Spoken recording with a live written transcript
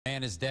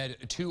man is dead,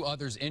 2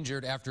 others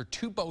injured after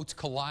 2 boats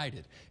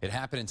collided. It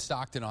happened in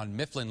Stockton on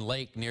Mifflin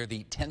Lake near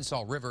the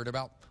Tensas River at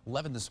about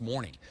 11 this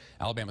morning.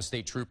 Alabama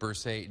State troopers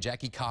say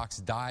Jackie Cox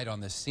died on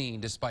the scene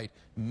despite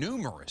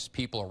numerous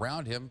people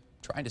around him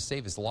trying to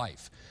save his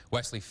life.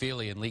 Wesley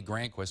Feely and Lee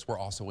Granquist were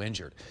also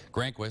injured.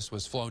 Granquist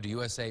was flown to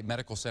USA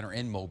Medical Center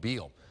in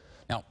Mobile.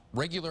 Now,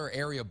 regular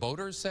area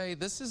boaters say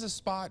this is a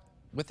spot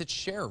with its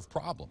share of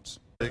problems.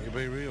 It can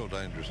be real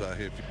dangerous out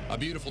here. A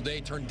beautiful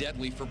day turned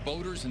deadly for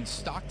boaters in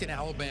Stockton,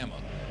 Alabama.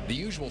 The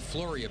usual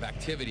flurry of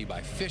activity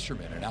by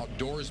fishermen and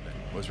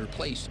outdoorsmen was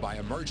replaced by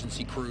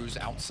emergency crews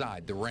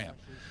outside the ramp.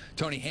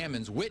 Tony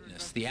Hammonds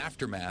witnessed the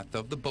aftermath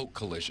of the boat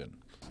collision.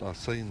 I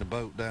seen the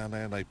boat down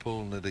there and they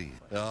pulling it in.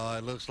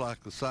 It looks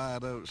like the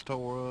side of it's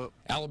tore up.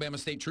 Alabama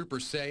State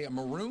troopers say a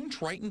maroon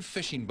Triton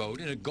fishing boat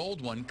and a gold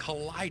one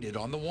collided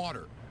on the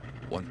water.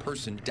 1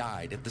 person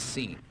died at the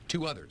scene,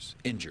 2 others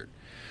injured.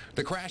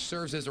 The crash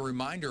serves as a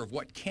reminder of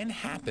what can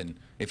happen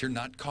if you're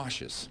not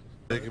cautious.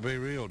 It can be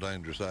real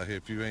dangerous out here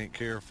if you ain't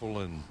careful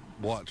and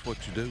watch what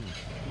you do.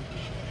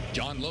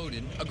 John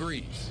Loden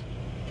agrees.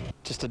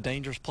 Just a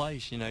dangerous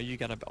place, you know. You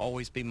got to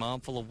always be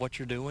mindful of what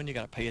you're doing. You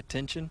got to pay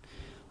attention.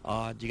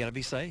 You got to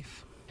be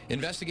safe.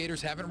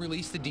 Investigators haven't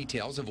released the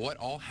details of what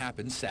all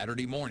happened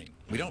Saturday morning.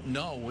 We don't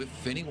know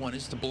if anyone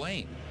is to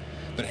blame.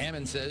 But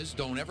Hammond says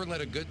don't ever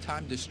let a good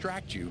time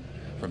distract you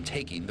from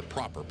taking the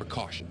proper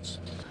precautions.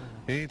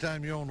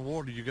 Anytime you're on the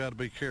water, you got to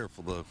be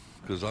careful, though,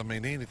 because, I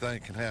mean, anything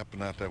can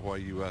happen out there while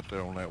you out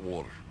there on that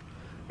water.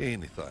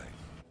 Anything.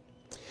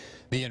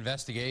 The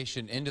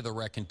investigation into the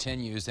wreck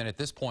continues, and at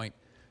this point,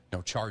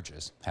 no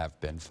charges have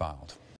been filed.